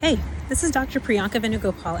This is Dr. Priyanka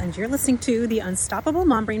Venugopal, and you're listening to the Unstoppable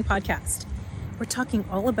Mom Brain podcast. We're talking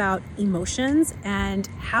all about emotions and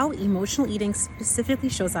how emotional eating specifically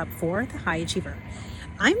shows up for the high achiever.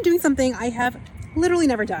 I'm doing something I have literally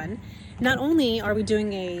never done. Not only are we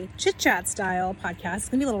doing a chit-chat style podcast, it's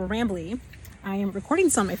going to be a little rambly. I am recording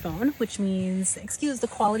this on my phone, which means excuse the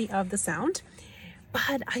quality of the sound.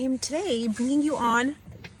 But I am today bringing you on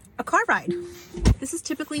a car ride. This is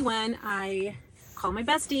typically when I call my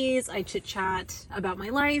besties, I chit-chat about my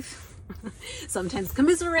life, sometimes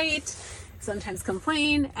commiserate, sometimes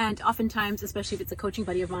complain, and oftentimes, especially if it's a coaching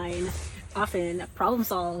buddy of mine, often problem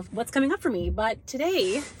solve what's coming up for me. But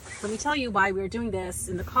today, let me tell you why we're doing this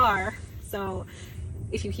in the car. So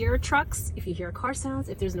if you hear trucks, if you hear car sounds,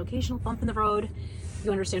 if there's an occasional bump in the road,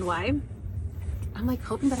 you understand why. I'm like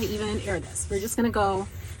hoping that I even air this. We're just gonna go,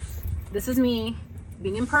 this is me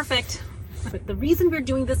being imperfect. But the reason we're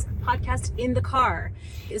doing this podcast in the car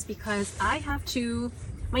is because my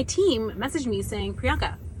team messaged me saying,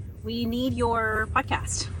 Priyanka, we need your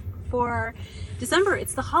podcast for December.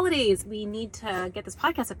 It's the holidays. We need to get this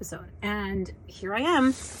podcast episode. And here I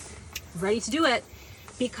am, ready to do it,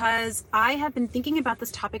 because I have been thinking about this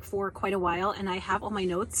topic for quite a while, and I have all my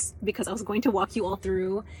notes because I was going to walk you all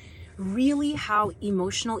through really how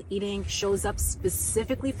emotional eating shows up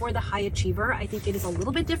specifically for the high achiever. I think it is a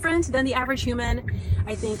little bit different than the average human.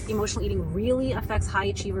 I think emotional eating really affects high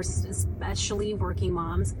achievers, especially working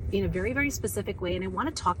moms, in a very, very specific way. And I want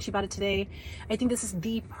to talk to you about it today. I think this is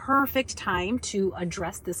the perfect time to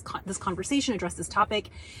address this conversation, address this topic,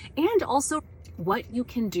 and also what you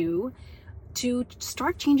can do to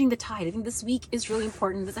start changing the tide. I think this week is really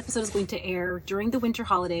important. This episode is going to air during the winter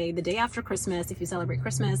holiday, the day after Christmas, if you celebrate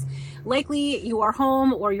Christmas. Likely you are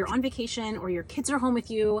home or you're on vacation or your kids are home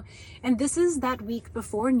with you. And this is that week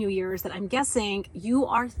before New Year's that I'm guessing you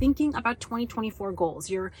are thinking about 2024 goals.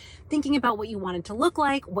 You're thinking about what you want it to look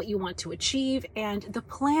like, what you want to achieve, and the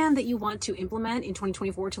plan that you want to implement in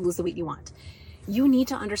 2024 to lose the weight you want. You need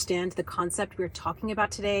to understand the concept we're talking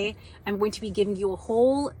about today. I'm going to be giving you a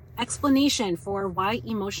whole explanation for why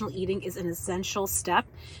emotional eating is an essential step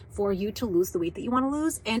for you to lose the weight that you want to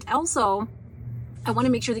lose. And also, I want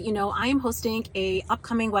to make sure that you know I am hosting a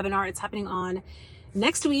upcoming webinar. It's happening on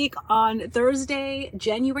next week on Thursday,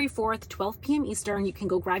 January 4th, 12 p.m. Eastern. You can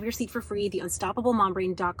go grab your seat for free,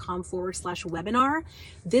 theunstoppablemombrain.com/webinar.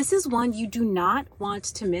 This is one you do not want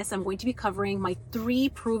to miss. I'm going to be covering my 3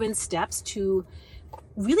 proven steps to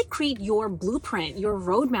really create your blueprint, your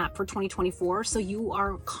roadmap for 2024, so you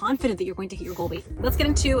are confident that you're going to hit your goal weight. Let's get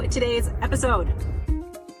into today's episode.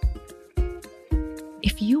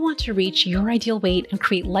 If you want to reach your ideal weight and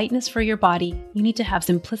create lightness for your body, you need to have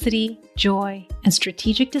simplicity, joy, and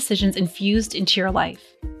strategic decisions infused into your life.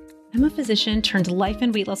 I'm a physician turned life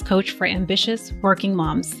and weight loss coach for ambitious working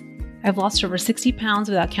moms. I've lost over 60 pounds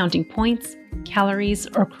without counting points, calories,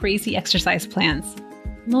 or crazy exercise plans.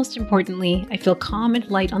 Most importantly, I feel calm and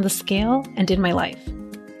light on the scale and in my life.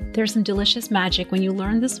 There's some delicious magic when you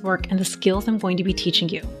learn this work and the skills I'm going to be teaching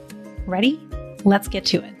you. Ready? Let's get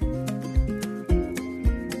to it.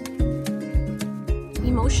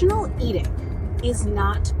 Emotional eating is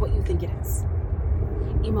not what you think it is.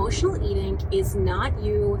 Emotional eating is not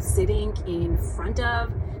you sitting in front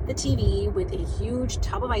of the TV with a huge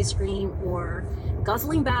tub of ice cream or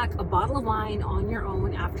guzzling back a bottle of wine on your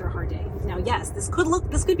own after a hard day. Now, yes, this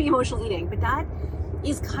could be emotional eating, but that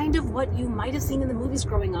is kind of what you might have seen in the movies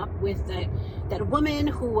growing up with that woman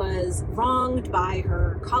who was wronged by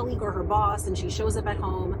her colleague or her boss, and she shows up at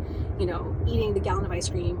home, eating the gallon of ice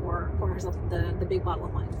cream or pouring herself the big bottle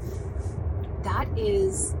of wine. That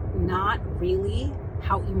is not really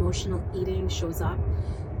how emotional eating shows up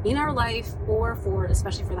in our life, or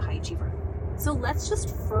especially for the high achiever. So let's just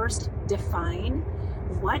first define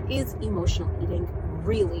what is emotional eating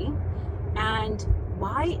really, and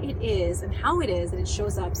why it is and how it is that it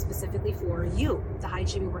shows up specifically for you, the high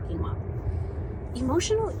achieving working mom.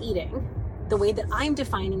 Emotional eating, the way that I'm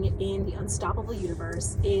defining it in the Unstoppable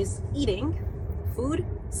universe, is eating food,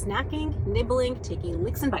 snacking, nibbling, taking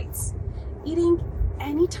licks and bites. Eating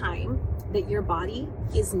anytime that your body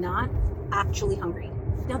is not actually hungry.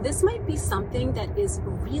 Now, this might be something that is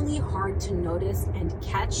really hard to notice and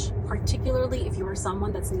catch, particularly if you are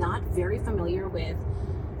someone that's not very familiar with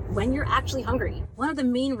when you're actually hungry. One of the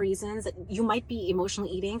main reasons that you might be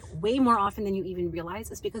emotionally eating way more often than you even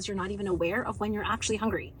realize is because you're not even aware of when you're actually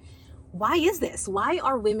hungry. Why is this? Why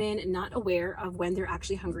are women not aware of when they're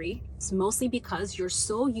actually hungry? It's mostly because you're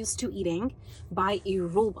so used to eating by a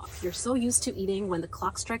rule book. You're so used to eating when the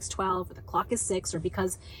clock strikes 12 or the clock is 6, or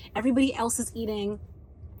because everybody else is eating.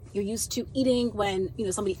 You're used to eating when,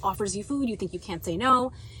 somebody offers you food, you think you can't say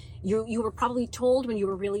no. You were probably told when you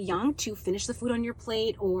were really young to finish the food on your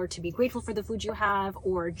plate, or to be grateful for the food you have,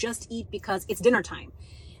 or just eat because it's dinner time.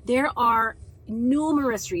 There are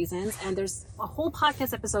numerous reasons, and there's a whole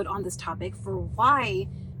podcast episode on this topic for why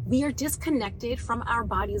we are disconnected from our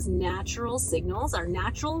body's natural signals, our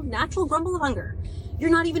natural grumble of hunger.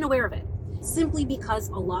 You're not even aware of it, simply because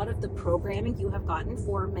a lot of the programming you have gotten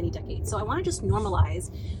for many decades. So I want to just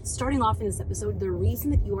normalize, starting off in this episode, the reason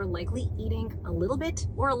that you are likely eating a little bit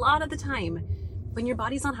or a lot of the time when your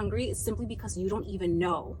body's not hungry is simply because you don't even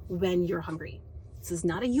know when you're hungry. This is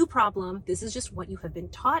not a you problem. This is just what you have been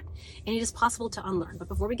taught, and it is possible to unlearn. But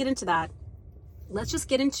before we get into that, let's just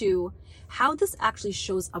get into how this actually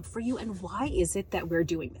shows up for you and why is it that we're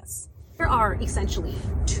doing this. There are essentially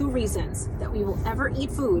two reasons that we will ever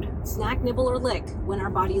eat food, snack, nibble, or lick when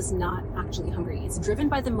our body is not actually hungry. It's driven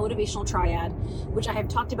by the motivational triad, which I have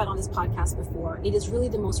talked about on this podcast before. It is really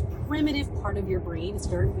the most primitive part of your brain. It's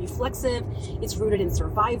very reflexive. It's rooted in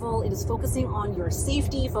survival. It is focusing on your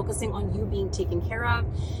safety, focusing on you being taken care of.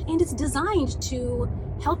 And it's designed to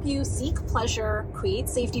help you seek pleasure, create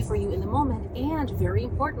safety for you in the moment, and very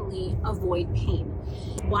importantly, avoid pain.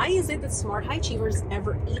 Why is it that smart high achievers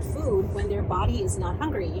ever eat food when their body is not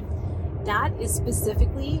hungry? That is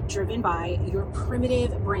specifically driven by your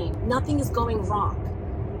primitive brain. Nothing is going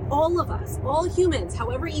wrong. All of us, all humans,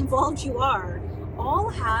 however evolved you are, all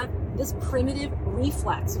have this primitive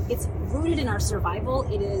reflex. It's rooted in our survival.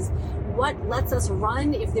 It is what lets us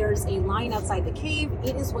run if there's a lion outside the cave.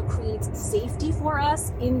 It is what creates safety for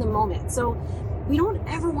us in the moment. So we don't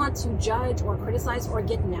ever want to judge or criticize or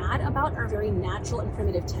get mad about our very natural and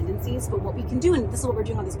primitive tendencies. But what we can do, and this is what we're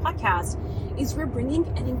doing on this podcast, is we're bringing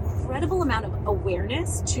an incredible amount of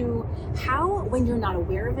awareness to how, when you're not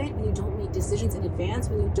aware of it, when you don't make decisions in advance,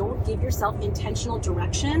 when you don't give yourself intentional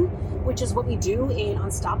direction, which is what we do in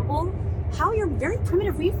Unstoppable, how your very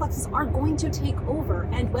primitive reflexes are going to take over.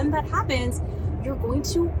 And when that happens, you're going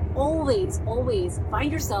to always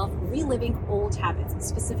find yourself reliving old habits,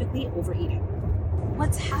 specifically overeating.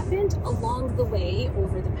 What's happened along the way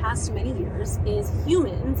over the past many years is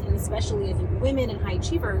humans, and especially I think women and high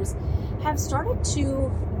achievers, have started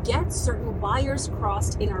to get certain wires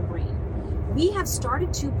crossed in our brain. We have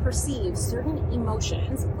started to perceive certain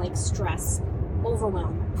emotions like stress,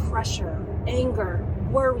 overwhelm, pressure, anger,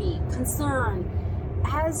 worry, concern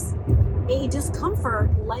as a discomfort,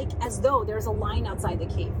 like as though there's a lion outside the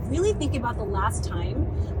cave. Really think about the last time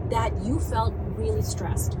that you felt really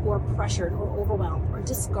stressed or pressured or overwhelmed or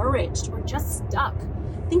discouraged or just stuck.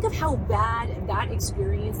 Think of how bad that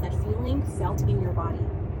experience, that feeling felt in your body.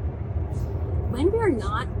 When we are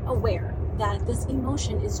not aware that this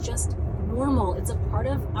emotion is just normal, it's a part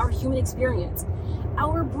of our human experience,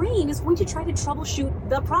 our brain is going to try to troubleshoot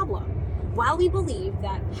the problem. While we believe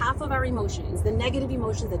that half of our emotions, the negative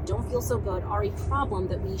emotions that don't feel so good, are a problem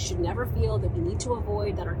that we should never feel, that we need to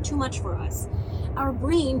avoid, that are too much for us, our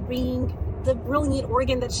brain, being the brilliant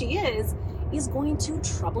organ that she is going to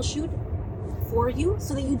troubleshoot for you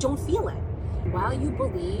so that you don't feel it. While you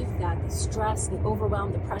believe that the stress, the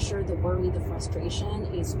overwhelm, the pressure, the worry, the frustration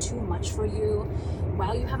is too much for you,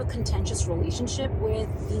 while you have a contentious relationship with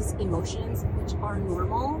these emotions, which are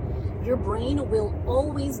normal, your brain will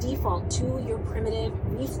always default to your primitive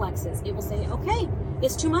reflexes. It will say, okay,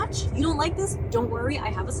 it's too much. You don't like this? Don't worry, I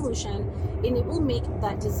have a solution. And it will make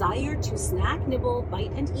that desire to snack, nibble,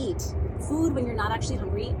 bite, and eat food when you're not actually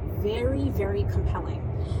hungry very, very compelling.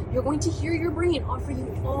 You're going to hear your brain offer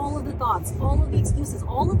you all of the thoughts, all of the excuses,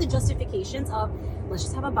 all of the justifications of, let's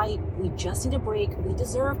just have a bite. We just need a break. We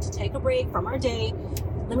deserve to take a break from our day.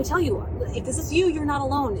 Let me tell you, if this is you, you're not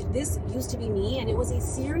alone. This used to be me, and it was a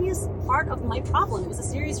serious part of my problem. It was a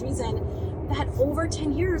serious reason that over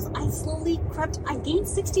 10 years, I gained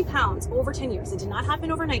 60 pounds over 10 years. It did not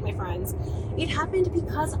happen overnight, my friends. It happened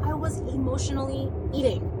because I was emotionally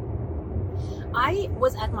eating. I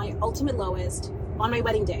was at my ultimate lowest on my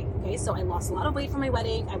wedding day. Okay, so I lost a lot of weight for my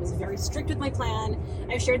wedding. I was very strict with my plan.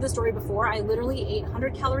 I've shared this story before. I literally ate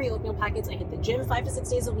 100-calorie oatmeal packets. I hit the gym 5 to 6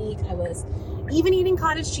 days a week. I was even eating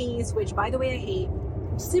cottage cheese, which by the way I hate,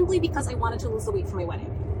 simply because I wanted to lose the weight for my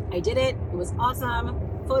wedding. I did it. It was awesome.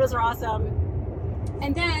 Photos are awesome.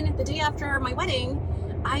 And then the day after my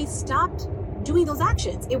wedding, I stopped doing those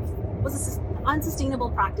actions. It was an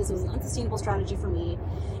unsustainable practice. It was an unsustainable strategy for me.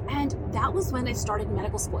 And that was when I started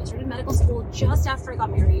medical school. I started medical school just after I got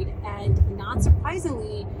married, and not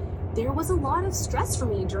surprisingly, there was a lot of stress for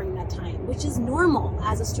me during that time, which is normal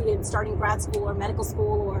as a student starting grad school or medical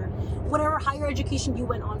school or whatever higher education you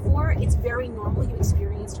went on for. It's very normal you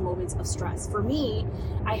experienced moments of stress. For me,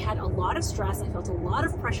 I had a lot of stress. I felt a lot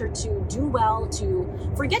of pressure to do well, to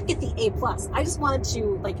get the A+. I just wanted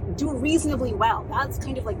to do reasonably well. That's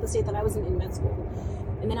kind of like the state that I was in med school.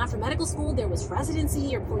 And then after medical school, there was residency.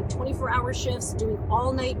 You're pulling 24-hour shifts, doing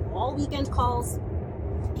all night, all weekend calls.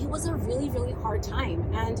 It was a really, really hard time.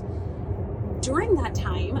 And during that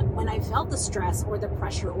time, when I felt the stress or the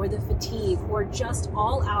pressure or the fatigue or just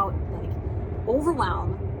all out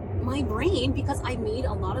overwhelm, my brain, because I made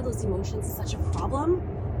a lot of those emotions such a problem,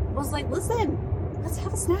 was like, listen, let's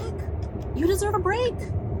have a snack. You deserve a break.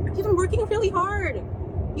 You've been working really hard.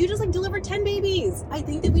 You just delivered 10 babies. I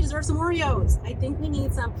think that we deserve some Oreos. I think we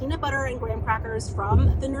need some peanut butter and graham crackers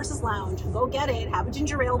from the nurse's lounge. Go get it. Have a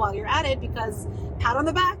ginger ale while you're at it, because pat on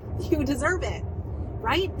the back, you deserve it.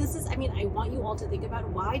 Right? I want you all to think about,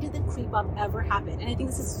 why did the creep up ever happen? And I think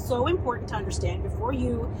this is so important to understand before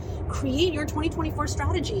you create your 2024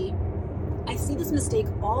 strategy. I see this mistake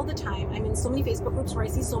all the time. I'm in so many Facebook groups where I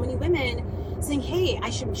see so many women saying, hey,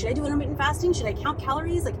 should I do intermittent fasting? Should I count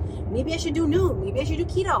calories? Maybe I should do noon. Maybe I should do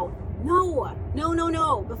keto.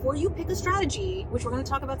 No. Before you pick a strategy, which we're going to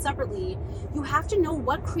talk about separately, you have to know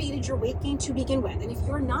what created your weight gain to begin with. And if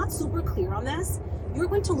you're not super clear on this, you're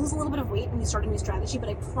going to lose a little bit of weight when you start a new strategy, but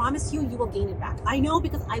I promise you, you will gain it back. I know,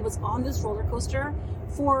 because I was on this roller coaster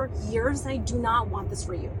for years. I do not want this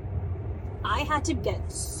for you. I had to get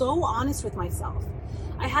so honest with myself.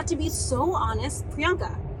 I had to be so honest.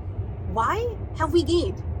 Priyanka, why have we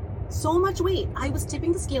gained so much weight? I was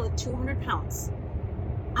tipping the scale at 200 pounds.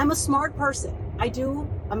 I'm a smart person. I do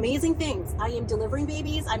amazing things. I am delivering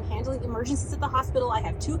babies. I'm handling emergencies at the hospital. I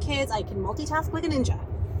have 2 kids. I can multitask like a ninja.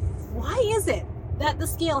 Why is it that the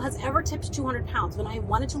scale has ever tipped 200 pounds when I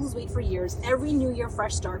wanted to lose weight for years? Every new year,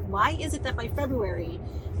 fresh start. Why is it that by February,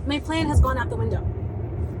 my plan has gone out the window?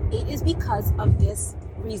 It is because of this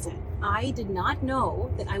reason. I did not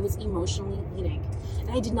know that I was emotionally eating,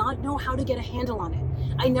 and I did not know how to get a handle on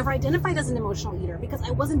it. I never identified as an emotional eater because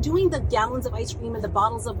I wasn't doing the gallons of ice cream and the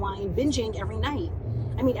bottles of wine binging every night.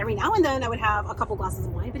 Every now and then I would have a couple glasses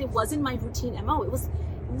of wine, but it wasn't my routine MO. It was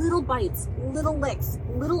little bites, little licks,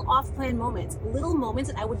 little off-plan moments, little moments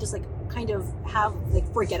that I would just kind of have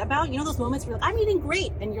forget about. You know, those moments where you're I'm eating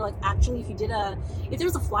great, and you're actually, if there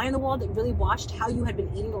was a fly on the wall that really watched how you had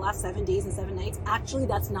been eating the last 7 days and 7 nights, actually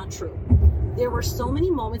that's not true. There were so many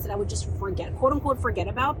moments that I would just forget, quote unquote, forget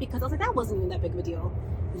about, because I was that wasn't even that big of a deal.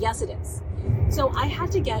 Yes, it is. So I had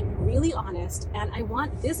to get really honest, and I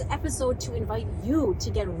want this episode to invite you to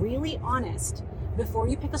get really honest. Before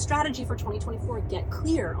you pick a strategy for 2024, get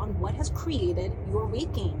clear on what has created your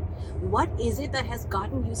weight gain. What is it that has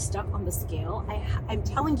gotten you stuck on the scale? I'm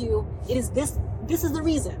telling you, it is this is the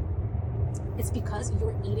reason. It's because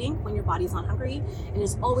you're eating when your body's not hungry, and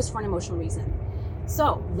it's always for an emotional reason.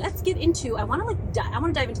 So let's get into, I want to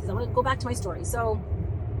dive into this. I want to go back to my story. So,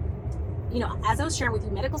 as I was sharing with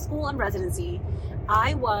you, medical school and residency,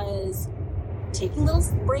 I was taking little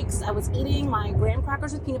breaks. I was eating my graham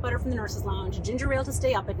crackers with peanut butter from the nurse's lounge, ginger ale to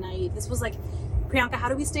stay up at night. This was Priyanka, how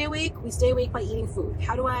do we stay awake? We stay awake by eating food.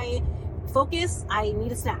 How do I focus? I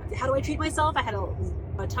need a snack. How do I treat myself? I had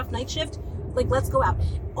a tough night shift. Let's go out.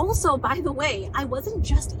 Also, by the way, I wasn't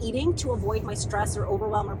just eating to avoid my stress or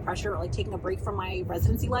overwhelm or pressure or taking a break from my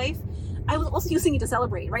residency life. I was also using it to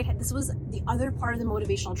celebrate, right? This was the other part of the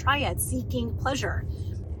motivational triad, seeking pleasure.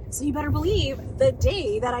 So you better believe the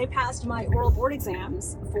day that I passed my oral board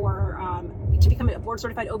exams to become a board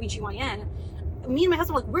certified OBGYN, me and my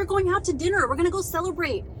husband were we're going out to dinner. We're going to go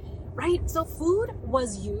celebrate, right? So food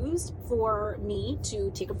was used for me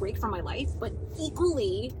to take a break from my life, but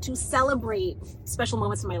equally to celebrate special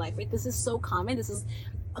moments in my life, right? This is so common. This is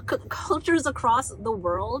cultures across the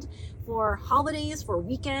world. For holidays, for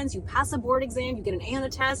weekends, you pass a board exam, you get an A on the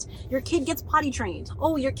test, your kid gets potty trained.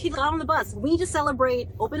 Oh, your kid got on the bus. We need to celebrate,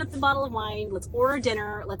 open up the bottle of wine, let's order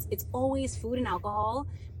dinner. It's always food and alcohol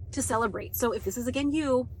to celebrate. So if this is again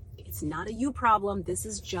you, it's not a you problem. This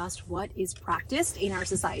is just what is practiced in our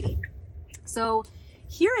society. So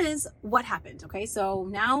here is what happened. Okay, so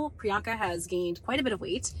now Priyanka has gained quite a bit of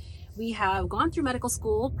weight. We have gone through medical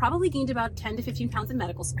school, probably gained about 10 to 15 pounds in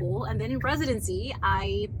medical school. And then in residency,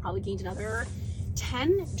 I probably gained another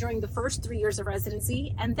 10 during the first 3 years of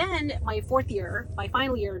residency. And then my final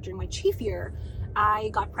year, during my chief year,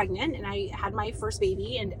 I got pregnant and I had my first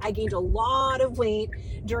baby, and I gained a lot of weight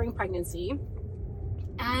during pregnancy.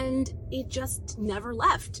 And it just never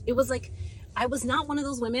left. It was I was not one of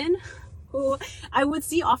those women who I would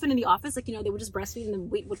see often in the office, like, they would just breastfeed and the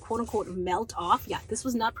weight would quote unquote melt off. Yeah, this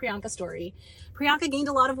was not Priyanka's story. Priyanka gained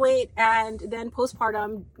a lot of weight and then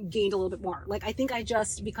postpartum gained a little bit more. Like, I think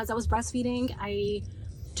because I was breastfeeding, I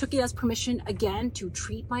took it as permission again to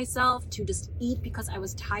treat myself, to just eat because I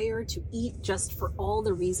was tired, to eat just for all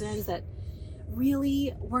the reasons that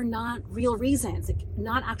really were not real reasons, like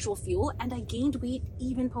not actual fuel. And I gained weight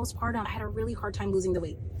even postpartum. I had a really hard time losing the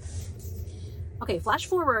weight. Okay, flash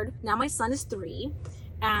forward. Now my son is 3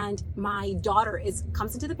 and my daughter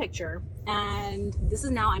comes into the picture. And this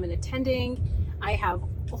is now I'm an attending. I have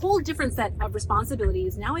a whole different set of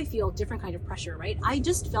responsibilities. Now I feel different kind of pressure, right? I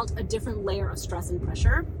just felt a different layer of stress and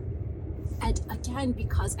pressure. And again,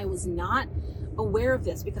 because I was not aware of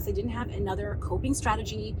this, because I didn't have another coping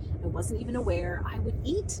strategy, I wasn't even aware, I would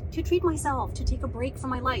eat to treat myself, to take a break from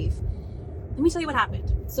my life. Let me tell you what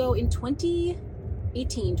happened. So in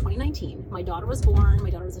 2019, my daughter was born. My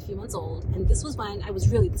daughter was a few months old. And this was when this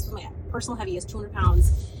was my personal heaviest, 200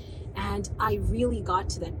 pounds. And I really got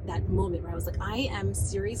to that moment where I was like, I am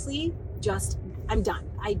seriously I'm done.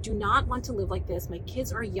 I do not want to live like this. My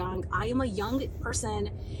kids are young. I am a young person.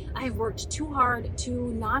 I have worked too hard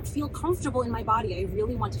to not feel comfortable in my body. I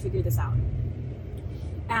really want to figure this out.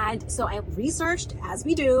 And so I researched, as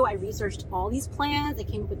we do, I researched all these plans. I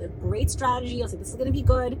came up with a great strategy. I was like, this is going to be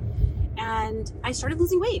good. And I started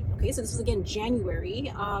losing weight. Okay, so this was again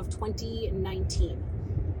January of 2019.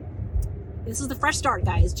 This is the fresh start,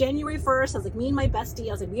 guys. January 1st, I was like, me and my bestie,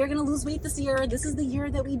 I was like, we are going to lose weight this year. This is the year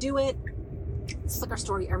that we do it. This is like our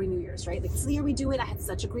story every New Year's, right? Like, this is the year we do it. I had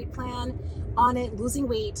such a great plan on it, losing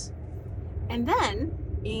weight. And then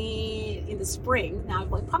in the spring, now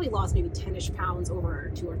I've probably lost maybe 10-ish pounds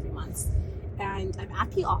over 2 or 3 months. And I'm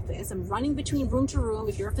at the office. I'm running between room to room.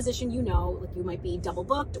 If you're a physician, like you might be double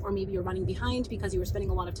booked, or maybe you're running behind because you were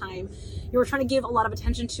spending a lot of time. You were trying to give a lot of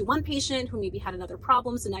attention to one patient who maybe had another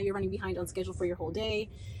problem. So now you're running behind on schedule for your whole day.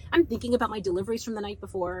 I'm thinking about my deliveries from the night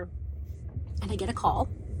before. And I get a call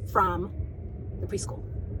from the preschool.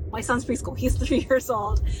 My son's preschool. He's 3 years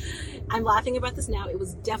old. I'm laughing about this now. It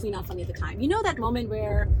was definitely not funny at the time. You know that moment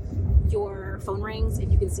where your phone rings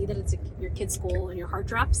and you can see that it's your kid's school and your heart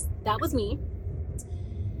drops? That was me.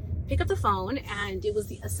 Pick up the phone and it was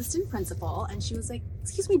the assistant principal, and she was like,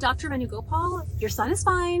 excuse me, Dr. Venugopal, your son is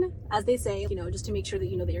fine, as they say, just to make sure that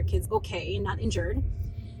that your kid's okay and not injured.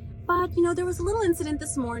 But there was a little incident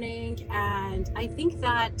this morning, and I think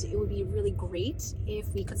that it would be really great if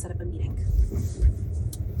we could set up a meeting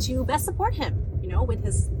to best support him,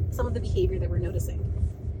 with some of the behavior that we're noticing.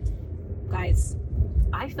 Guys,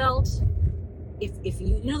 I felt if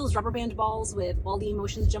you those rubber band balls with all the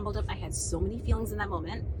emotions jumbled up, I had so many feelings in that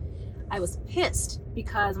moment. I was pissed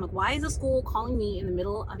because I'm like, why is the school calling me in the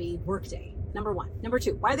middle of a work day? Number one. Number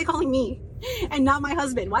two, why are they calling me and not my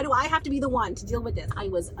husband? Why do I have to be the one to deal with this? I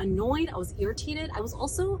was annoyed. I was irritated. I was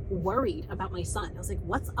also worried about my son. I was like,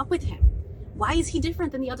 what's up with him? Why is he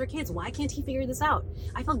different than the other kids? Why can't he figure this out?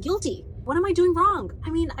 I felt guilty. What am I doing wrong? I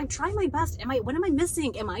mean, I'm trying my best. What am I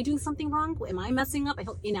missing? Am I doing something wrong? Am I messing up? I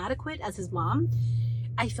felt inadequate as his mom.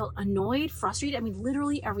 I felt annoyed, frustrated. I mean,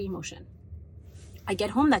 literally every emotion. I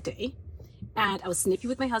get home that day and I was snippy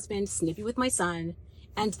with my husband, snippy with my son,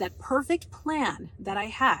 and that perfect plan that I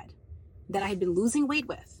had been losing weight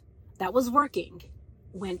with, that was working,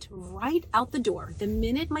 went right out the door. The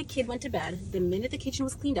minute my kid went to bed, the minute the kitchen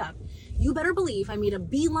was cleaned up, you better believe I made a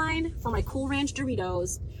beeline for my Cool Ranch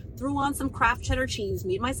Doritos, threw on some Kraft cheddar cheese,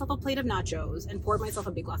 made myself a plate of nachos, and poured myself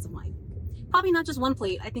a big glass of wine. Probably not just one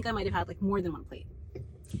plate. I think I might have had more than one plate.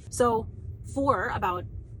 So for about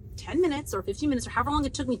 10 minutes or 15 minutes or however long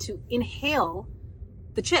it took me to inhale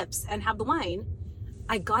the chips and have the wine,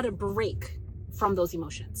 I got a break from those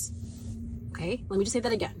emotions. Okay, let me just say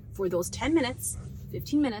that again. For those 10 minutes,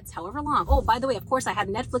 15 minutes, however long. Oh, by the way, of course, I had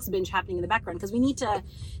Netflix binge happening in the background because we need to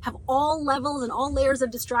have all levels and all layers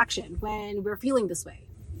of distraction when we're feeling this way.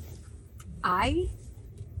 I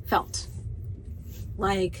felt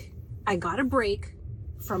like I got a break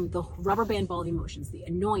from the rubber band ball of emotions, the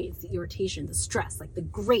annoyance, the irritation, the stress, like the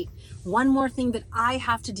great one more thing that I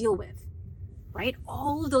have to deal with, right?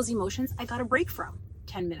 All of those emotions I got a break from.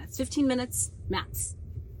 10 minutes, 15 minutes, max.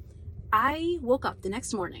 I woke up the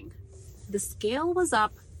next morning. The scale was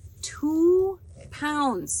up 2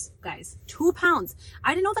 pounds, guys, 2 pounds.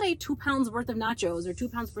 I didn't know that I ate 2 pounds worth of nachos or 2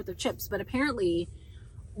 pounds worth of chips, but apparently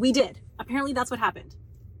we did. Apparently that's what happened.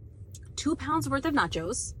 2 pounds worth of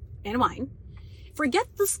nachos and wine. Forget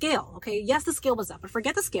the scale, okay? Yes, the scale was up, but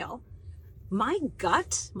forget the scale. My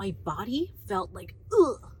gut, my body felt like,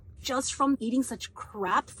 ugh. Just from eating such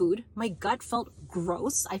crap food, my gut felt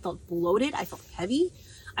gross. I felt bloated. I felt heavy.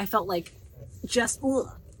 I felt like just,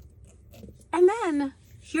 ugh. And then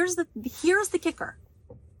here's the kicker.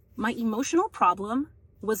 My emotional problem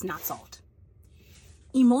was not solved.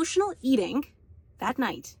 Emotional eating that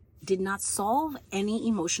night did not solve any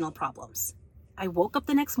emotional problems. I woke up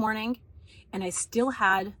the next morning and I still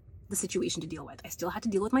had the situation to deal with. I still had to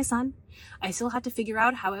deal with my son. I still had to figure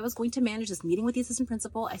out how I was going to manage this meeting with the assistant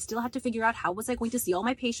principal. I still had to figure out how was I going to see all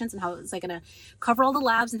my patients and how was I going to cover all the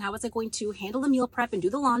labs and how was I going to handle the meal prep and do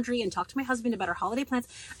the laundry and talk to my husband about our holiday plans.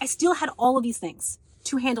 I still had all of these things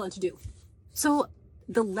to handle and to do. So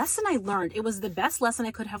the lesson I learned, it was the best lesson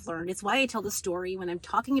I could have learned. It's why I tell the story when I'm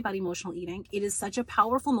talking about emotional eating. It is such a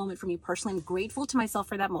powerful moment for me personally. I'm grateful to myself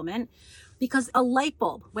for that moment because a light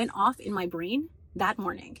bulb went off in my brain that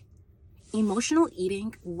morning. Emotional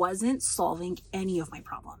eating wasn't solving any of my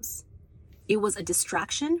problems. It was a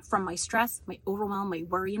distraction from my stress, my overwhelm, my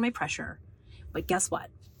worry, and my pressure. But guess what?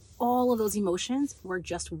 All of those emotions were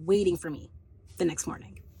just waiting for me the next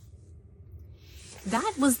morning.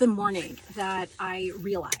 That was the morning that I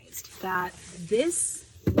realized that this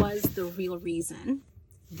was the real reason,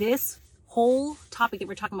 this whole topic that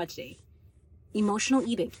we're talking about today, emotional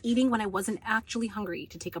eating when I wasn't actually hungry,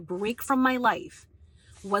 to take a break from my life,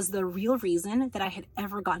 was the real reason that I had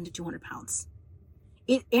ever gotten to 200 pounds.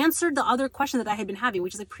 It answered the other question that I had been having,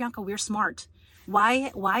 which is like, Priyanka, we're smart.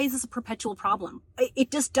 Why is this a perpetual problem?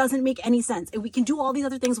 It just doesn't make any sense. If we can do all these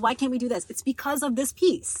other things, why can't we do this? It's because of this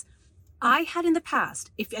piece. I had in the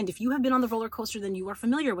past, if you have been on the roller coaster, then you are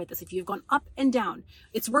familiar with this. If you've gone up and down,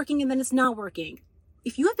 it's working and then it's not working.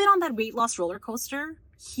 If you have been on that weight loss roller coaster,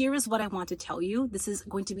 here is what I want to tell you. This is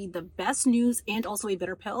going to be the best news and also a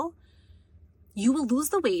bitter pill. You will lose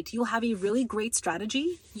the weight. You'll have a really great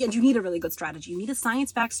strategy. And you need a really good strategy. You need a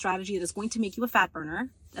science-backed strategy that is going to make you a fat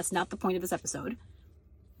burner. That's not the point of this episode.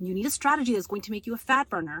 You need a strategy that's going to make you a fat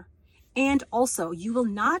burner. And also, you will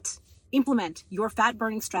not implement your fat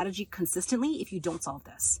burning strategy consistently if you don't solve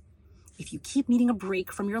this. If you keep needing a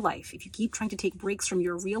break from your life, if you keep trying to take breaks from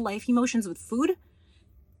your real life emotions with food,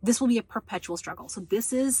 this will be a perpetual struggle. So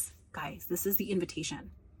this is the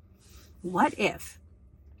invitation. What if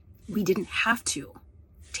we didn't have to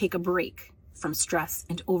take a break from stress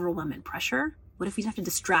and overwhelm and pressure? What if we didn't have to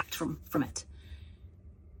distract from it?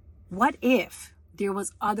 What if there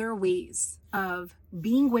was other ways of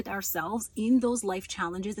being with ourselves in those life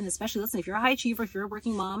challenges? And especially, listen, if you're a high achiever, if you're a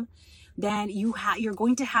working mom, then you're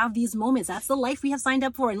going to have these moments. That's the life we have signed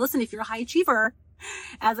up for. And listen, if you're a high achiever,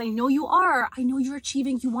 as I know you are, I know you're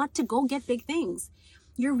achieving, you want to go get big things.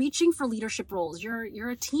 You're reaching for leadership roles. You're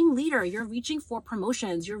a team leader. You're reaching for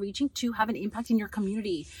promotions. You're reaching to have an impact in your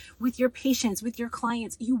community, with your patients, with your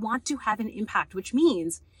clients. You want to have an impact, which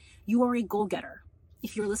means you are a goal-getter.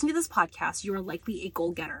 If you're listening to this podcast, you are likely a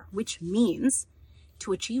goal-getter, which means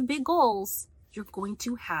to achieve big goals, you're going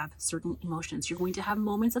to have certain emotions. You're going to have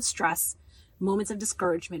moments of stress, moments of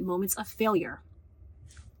discouragement, moments of failure.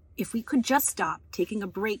 If we could just stop taking a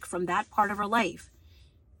break from that part of our life,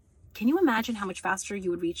 can you imagine how much faster you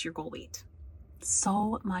would reach your goal weight?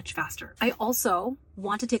 So much faster. I also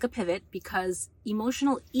want to take a pivot because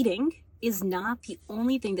emotional eating is not the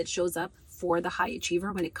only thing that shows up for the high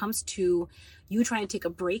achiever when it comes to you trying to take a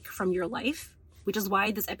break from your life, which is why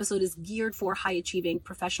this episode is geared for high achieving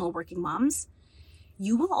professional working moms.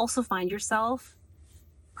 You will also find yourself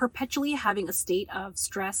perpetually having a state of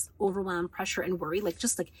stress, overwhelm, pressure, and worry, like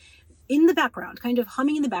in the background, kind of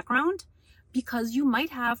humming in the background, because you might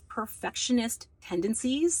have perfectionist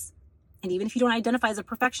tendencies. And even if you don't identify as a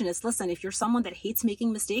perfectionist, listen, if you're someone that hates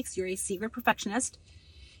making mistakes, you're a secret perfectionist,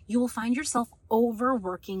 you will find yourself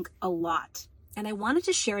overworking a lot. And I wanted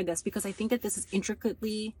to share this because I think that this is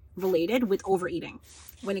intricately related with overeating.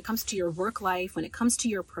 When it comes to your work life, when it comes to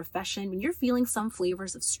your profession, when you're feeling some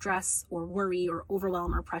flavors of stress or worry or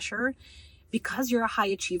overwhelm or pressure, because you're a high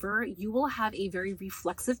achiever, you will have a very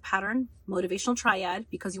reflexive pattern, motivational triad,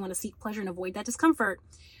 because you want to seek pleasure and avoid that discomfort.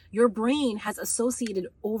 Your brain has associated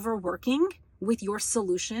overworking with your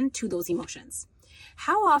solution to those emotions.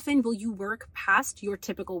 How often will you work past your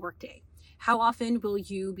typical workday? How often will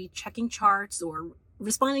you be checking charts or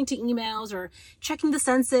responding to emails or checking the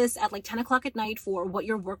census at like 10 o'clock at night for what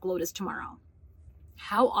your workload is tomorrow?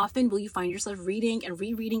 How often will you find yourself reading and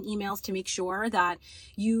rereading emails to make sure that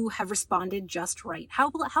you have responded just right? How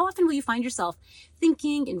often will you find yourself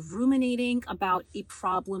thinking and ruminating about a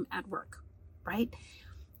problem at work, right?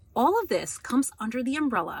 All of this comes under the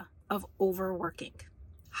umbrella of overworking.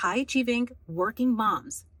 High achieving working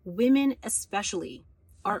moms, women especially,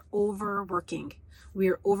 are overworking. We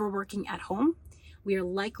are overworking at home. We are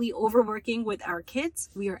likely overworking with our kids.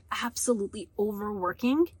 We are absolutely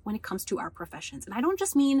overworking when it comes to our professions. And I don't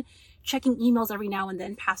just mean checking emails every now and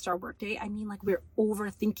then past our workday. I mean like we're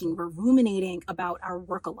overthinking, we're ruminating about our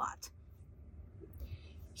work a lot.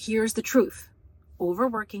 Here's the truth.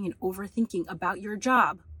 Overworking and overthinking about your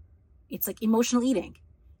job, it's like emotional eating.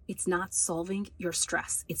 It's not solving your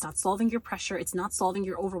stress. It's not solving your pressure. It's not solving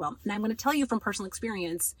your overwhelm. And I'm going to tell you from personal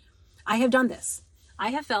experience, I have done this. I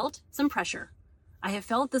have felt some pressure. I have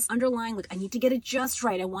felt this underlying, like, I need to get it just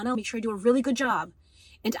right. I want to make sure I do a really good job.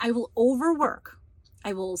 And I will overwork.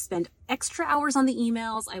 I will spend extra hours on the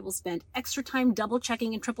emails. I will spend extra time double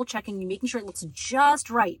checking and triple checking and making sure it looks just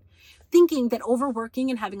right. Thinking that overworking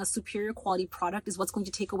and having a superior quality product is what's going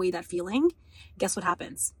to take away that feeling. Guess what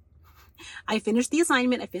happens? I finished the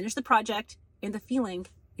assignment, I finished the project, and the feeling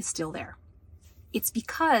is still there. It's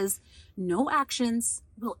because no actions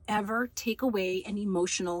will ever take away an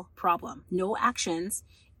emotional problem. No actions,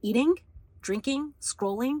 eating, drinking,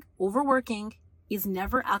 scrolling, overworking, is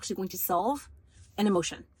never actually going to solve an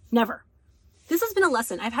emotion. Never. This has been a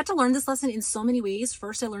lesson. I've had to learn this lesson in so many ways.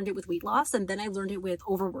 First, I learned it with weight loss, and then I learned it with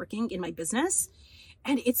overworking in my business.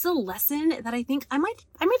 And it's a lesson that I think I might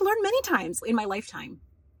learn many times in my lifetime.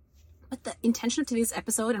 But the intention of today's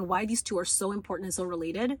episode and why these two are so important and so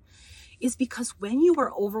related is because when you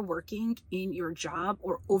are overworking in your job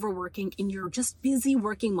or overworking in your just busy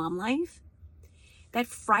working mom life, that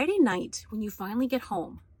Friday night when you finally get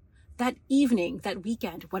home, that evening, that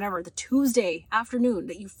weekend, whatever, the Tuesday afternoon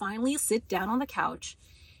that you finally sit down on the couch,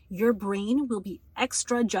 your brain will be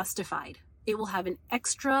extra justified. It will have an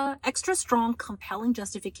extra strong, compelling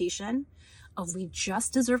justification of we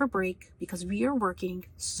just deserve a break because we are working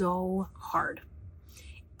so hard.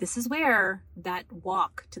 This is where that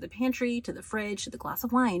walk to the pantry, to the fridge, to the glass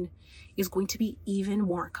of wine is going to be even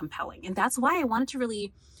more compelling. And that's why I wanted to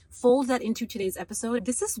really fold that into today's episode.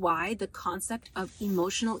 This is why the concept of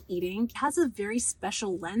emotional eating has a very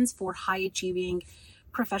special lens for high achieving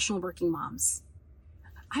professional working moms.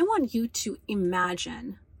 I want you to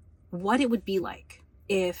imagine what it would be like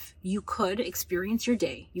if you could experience your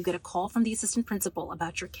day. You get a call from the assistant principal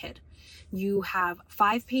about your kid. You have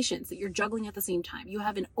 5 patients that you're juggling at the same time. You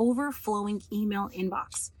have an overflowing email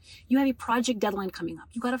inbox. You have a project deadline coming up.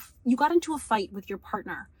 You got into a fight with your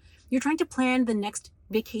partner. You're trying to plan the next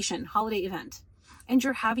vacation, holiday event, and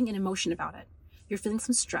you're having an emotion about it. You're feeling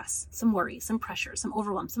some stress, some worry, some pressure, some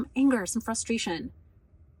overwhelm, some anger, some frustration,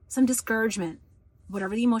 some discouragement,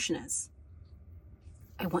 whatever the emotion is.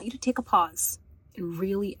 I want you to take a pause and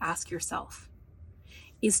really ask yourself,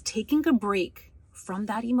 is taking a break from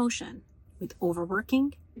that emotion with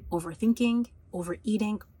overworking, overthinking,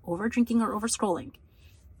 overeating, overdrinking, or overscrolling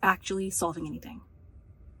actually solving anything?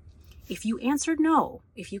 If you answered no,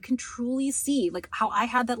 if you can truly see, like how I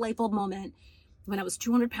had that light bulb moment when I was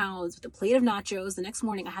 200 pounds with a plate of nachos, the next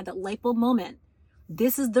morning I had that light bulb moment.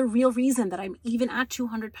 This is the real reason that I'm even at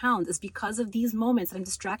 200 pounds is because of these moments that I'm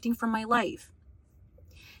distracting from my life.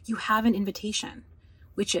 You have an invitation,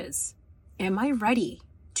 which is, am I ready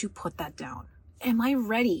to put that down? Am I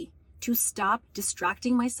ready to stop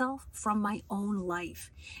distracting myself from my own life?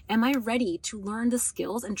 Am I ready to learn the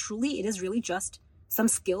skills? And truly, it is really just some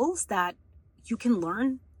skills that you can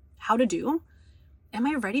learn how to do. Am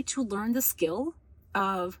I ready to learn the skill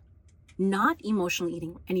of not emotionally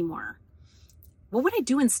eating anymore? What would I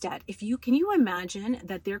do instead? Can you imagine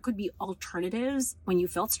that there could be alternatives when you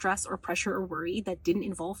felt stress or pressure or worry that didn't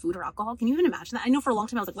involve food or alcohol? Can you even imagine that? I know for a long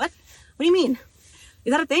time I was like, what? What do you mean?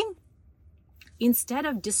 Is that a thing? Instead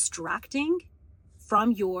of distracting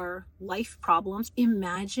from your life problems,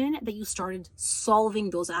 imagine that you started solving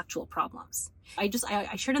those actual problems. I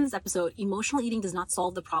shared in this episode, emotional eating does not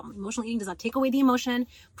solve the problem. Emotional eating does not take away the emotion.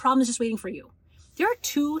 Problem is just waiting for you. There are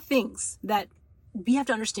 2 things that we have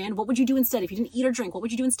to understand. What would you do instead? If you didn't eat or drink, what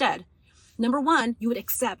would you do instead? Number 1, you would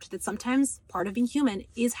accept that sometimes part of being human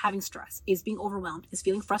is having stress, is being overwhelmed, is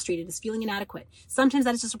feeling frustrated, is feeling inadequate. Sometimes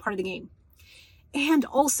that is just a part of the game. And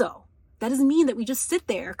also, that doesn't mean that we just sit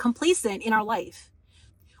there complacent in our life.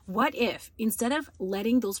 What if, instead of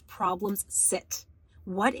letting those problems sit,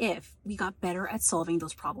 what if we got better at solving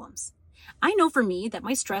those problems? I know for me that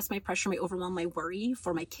my stress, my pressure, my overwhelm, my worry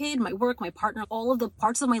for my kid, my work, my partner, all of the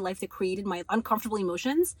parts of my life that created my uncomfortable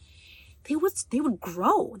emotions, they would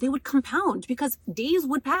grow, they would compound because days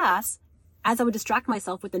would pass as I would distract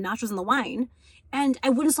myself with the nachos and the wine and I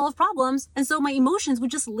wouldn't solve problems. And so my emotions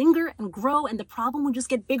would just linger and grow and the problem would just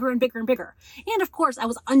get bigger and bigger and bigger. And of course, I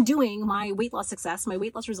was undoing my weight loss success, my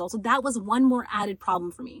weight loss results. So that was one more added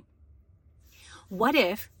problem for me. What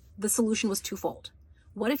if the solution was twofold?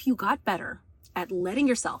 What if you got better at letting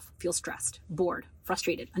yourself feel stressed, bored,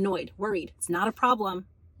 frustrated, annoyed, worried. It's not a problem.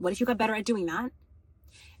 What if you got better at doing that?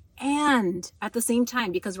 And at the same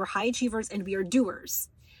time, because we're high achievers and we are doers,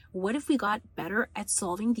 what if we got better at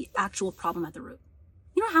solving the actual problem at the root?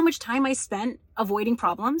 You know how much time I spent avoiding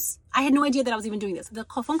problems? I had no idea that I was even doing this. The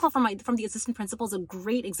phone call from the assistant principal is a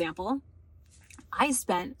great example. I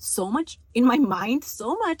spent so much in my mind,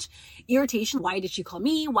 so much irritation. Why did she call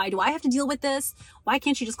me? Why do I have to deal with this? Why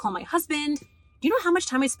can't she just call my husband? Do you know how much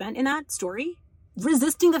time I spent in that story?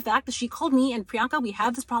 Resisting the fact that she called me and Priyanka, we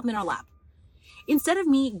have this problem in our lap. Instead of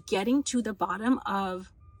me getting to the bottom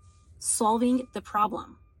of solving the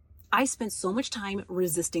problem, I spent so much time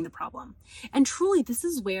resisting the problem. And truly, this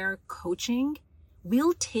is where coaching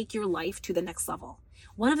will take your life to the next level.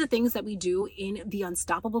 One of the things that we do in the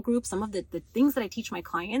Unstoppable group, some of the things that I teach my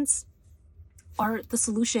clients are the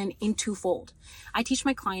solution in twofold. I teach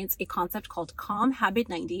my clients a concept called Calm Habit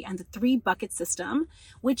 90 and the 3-bucket system,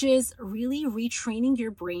 which is really retraining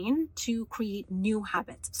your brain to create new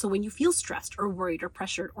habits. So when you feel stressed or worried or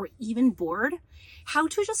pressured or even bored, how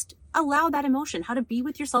to just allow that emotion, how to be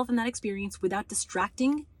with yourself in that experience without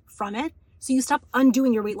distracting from it so you stop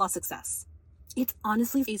undoing your weight loss success. It's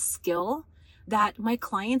honestly a skill that my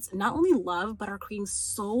clients not only love, but are creating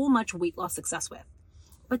so much weight loss success with.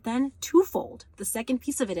 But then twofold, the second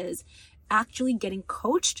piece of it is actually getting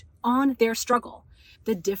coached on their struggle.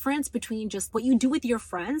 The difference between just what you do with your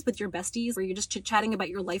friends, with your besties, where you're just chit-chatting about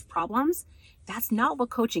your life problems, that's not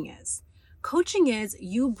what coaching is. Coaching is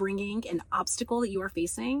you bringing an obstacle that you are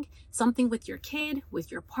facing, something with your kid, with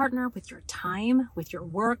your partner, with your time, with your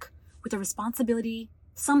work, with a responsibility,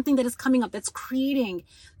 something that is coming up that's creating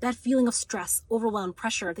that feeling of stress, overwhelm,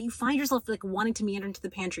 pressure that you find yourself like wanting to meander into the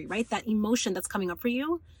pantry, right? That emotion that's coming up for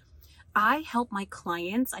you. I help my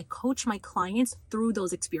clients, I coach my clients through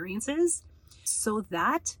those experiences so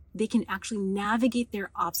that they can actually navigate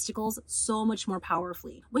their obstacles so much more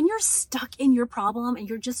powerfully. When you're stuck in your problem and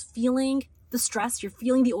you're just feeling the stress, you're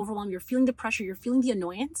feeling the overwhelm, you're feeling the pressure, you're feeling the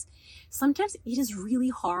annoyance, sometimes it is really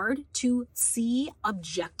hard to see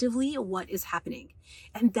objectively what is happening.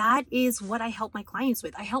 And that is what I help my clients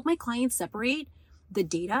with. I help my clients separate the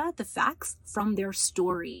data, the facts from their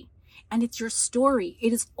story. And it's your story.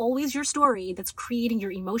 It is always your story that's creating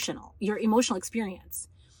your emotional experience.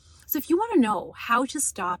 So if you want to know how to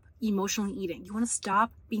stop emotionally eating, you want to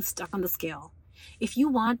stop being stuck on the scale. If you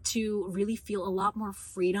want to really feel a lot more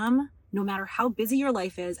freedom, no matter how busy your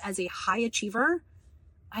life is as a high achiever,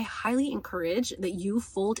 I highly encourage that you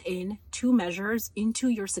fold in 2 measures into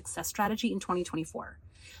your success strategy in 2024.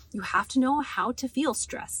 You have to know how to feel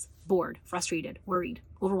stress, bored, frustrated, worried,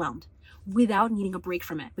 overwhelmed, without needing a break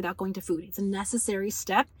from it, without going to food. It's a necessary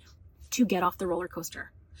step to get off the roller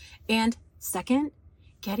coaster. And second,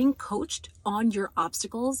 getting coached on your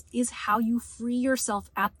obstacles is how you free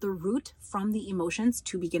yourself at the root from the emotions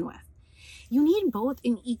to begin with. You need both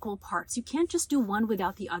in equal parts. You can't just do one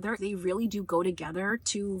without the other. They really do go together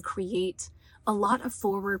to create a lot of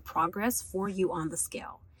forward progress for you on the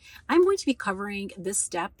scale. I'm going to be covering this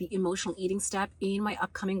step, the emotional eating step, in my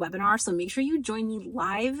upcoming webinar. So make sure you join me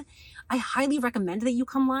live. I highly recommend that you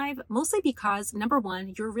come live, mostly because number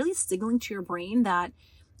one, you're really signaling to your brain that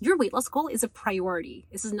your weight loss goal is a priority.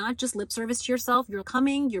 This is not just lip service to yourself. You're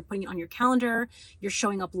coming, you're putting it on your calendar, you're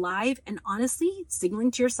showing up live, and honestly, signaling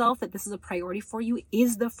to yourself that this is a priority for you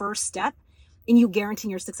is the first step in you guaranteeing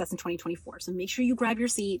your success in 2024. So make sure you grab your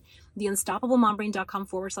seat,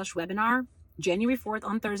 theunstoppablemombrain.com/webinar, January 4th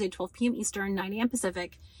on Thursday, 12 p.m. Eastern, 9 a.m.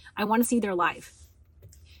 Pacific. I want to see you there live.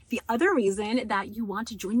 The other reason that you want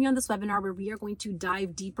to join me on this webinar, where we are going to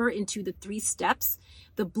dive deeper into the 3 steps,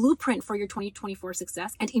 the blueprint for your 2024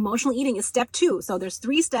 success, and emotional eating is step 2. So there's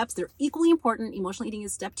 3 steps. They're equally important. Emotional eating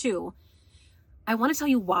is step 2. I want to tell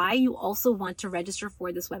you why you also want to register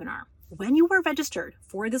for this webinar. When you are registered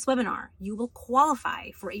for this webinar, you will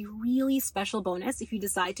qualify for a really special bonus if you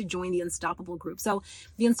decide to join the Unstoppable group. So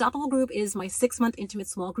the Unstoppable group is my 6-month intimate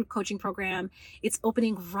small group coaching program. It's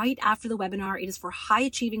opening right after the webinar. It is for high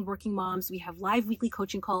achieving working moms. We have live weekly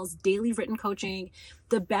coaching calls, daily written coaching,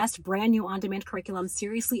 the best brand new on-demand curriculum,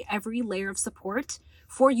 seriously every layer of support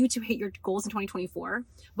for you to hit your goals in 2024.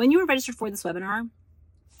 When you are registered for this webinar,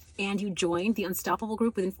 and you join the Unstoppable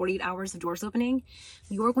group within 48 hours of doors opening,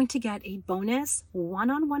 you are going to get a bonus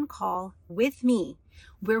one-on-one call with me,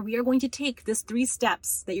 where we are going to take this 3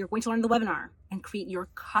 steps that you're going to learn in the webinar and create your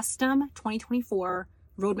custom 2024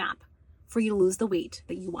 roadmap for you to lose the weight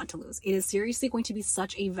that you want to lose. It is seriously going to be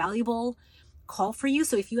such a valuable call for you.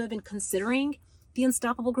 So if you have been considering the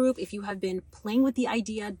Unstoppable group, if you have been playing with the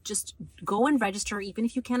idea, just go and register, even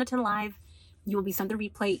if you can't attend live. You will be sent the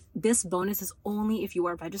replay. This bonus is only if you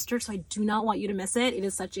are registered, so I do not want you to miss it. It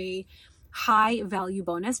is such a high value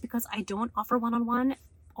bonus because I don't offer one-on-one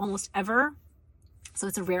almost ever. So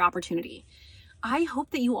it's a rare opportunity. I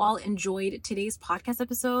hope that you all enjoyed today's podcast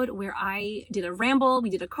episode where I did a ramble. We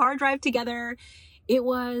did a car drive together. It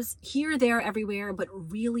was here, there, everywhere, but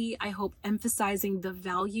really, I hope emphasizing the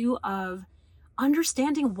value of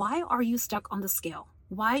understanding why are you stuck on the scale?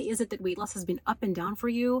 Why is it that weight loss has been up and down for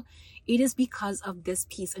you? It is because of this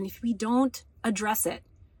piece. And if we don't address it,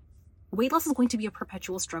 weight loss is going to be a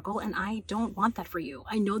perpetual struggle, and I don't want that for you.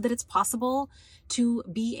 I know that it's possible to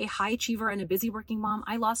be a high achiever and a busy working mom.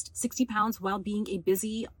 I lost 60 pounds while being a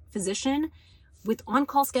busy physician with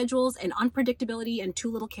on-call schedules and unpredictability and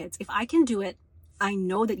 2 little kids. If I can do it, I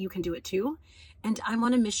know that you can do it too. And I'm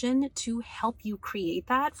on a mission to help you create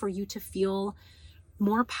that for you to feel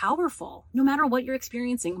more powerful, no matter what you're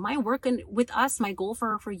experiencing. My work and with us, my goal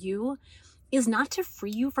for you is not to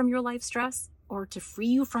free you from your life stress or to free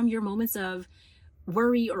you from your moments of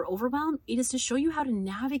worry or overwhelm. It is to show you how to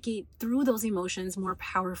navigate through those emotions more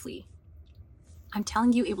powerfully. I'm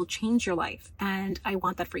telling you, it will change your life, and I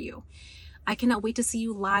want that for you. I cannot wait to see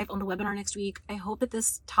you live on the webinar next week. I hope that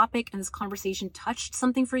this topic and this conversation touched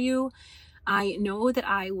something for you. I know that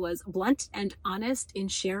I was blunt and honest in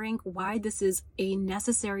sharing why this is a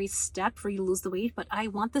necessary step for you to lose the weight, but I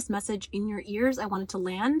want this message in your ears. I want it to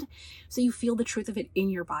land so you feel the truth of it in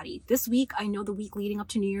your body. This week, I know the week leading up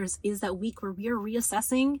to New Year's is that week where we are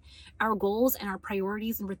reassessing our goals and our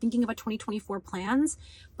priorities, and we're thinking about 2024 plans.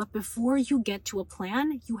 But before you get to a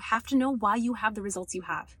plan, you have to know why you have the results you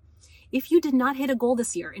have. If you did not hit a goal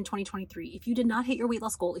this year in 2023, if you did not hit your weight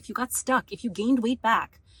loss goal, if you got stuck, if you gained weight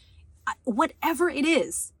back, whatever it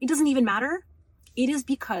is, it doesn't even matter. It is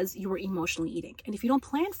because you were emotionally eating. And if you don't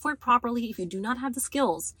plan for it properly, if you do not have the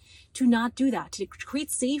skills to not do that, to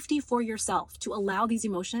create safety for yourself, to allow these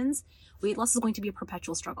emotions, weight loss is going to be a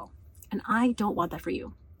perpetual struggle. And I don't want that for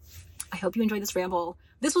you. I hope you enjoyed this ramble.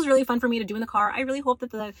 This was really fun for me to do in the car. I really hope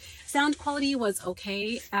that the sound quality was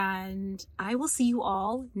okay. And I will see you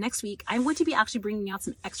all next week. I'm going to be actually bringing out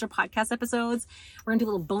some extra podcast episodes. We're going to do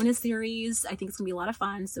a little bonus series. I think it's going to be a lot of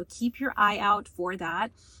fun. So keep your eye out for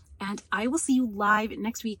that. And I will see you live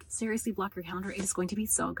next week. Seriously, block your calendar. It is going to be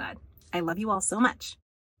so good. I love you all so much.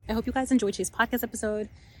 I hope you guys enjoyed today's podcast episode,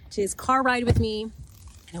 today's car ride with me.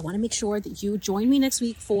 And I want to make sure that you join me next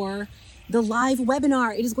week for the live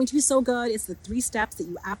webinar. It is going to be so good. It's the 3 steps that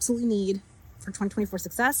you absolutely need for 2024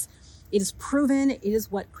 success. It is proven. It is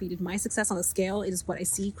what created my success on the scale. It is what I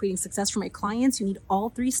see creating success for my clients. You need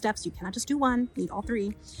all 3 steps. You cannot just do one. You need all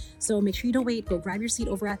 3. So make sure you don't wait. Go grab your seat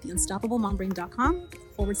over at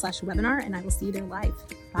theunstoppablemombrain.com/webinar, and I will see you there live.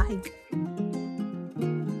 Bye.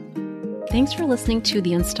 Thanks for listening to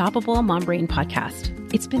the Unstoppable Mom Brain podcast.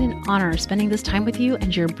 It's been an honor spending this time with you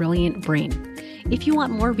and your brilliant brain. If you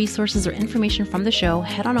want more resources or information from the show,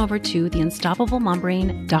 head on over to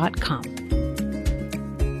theunstoppablemombrain.com.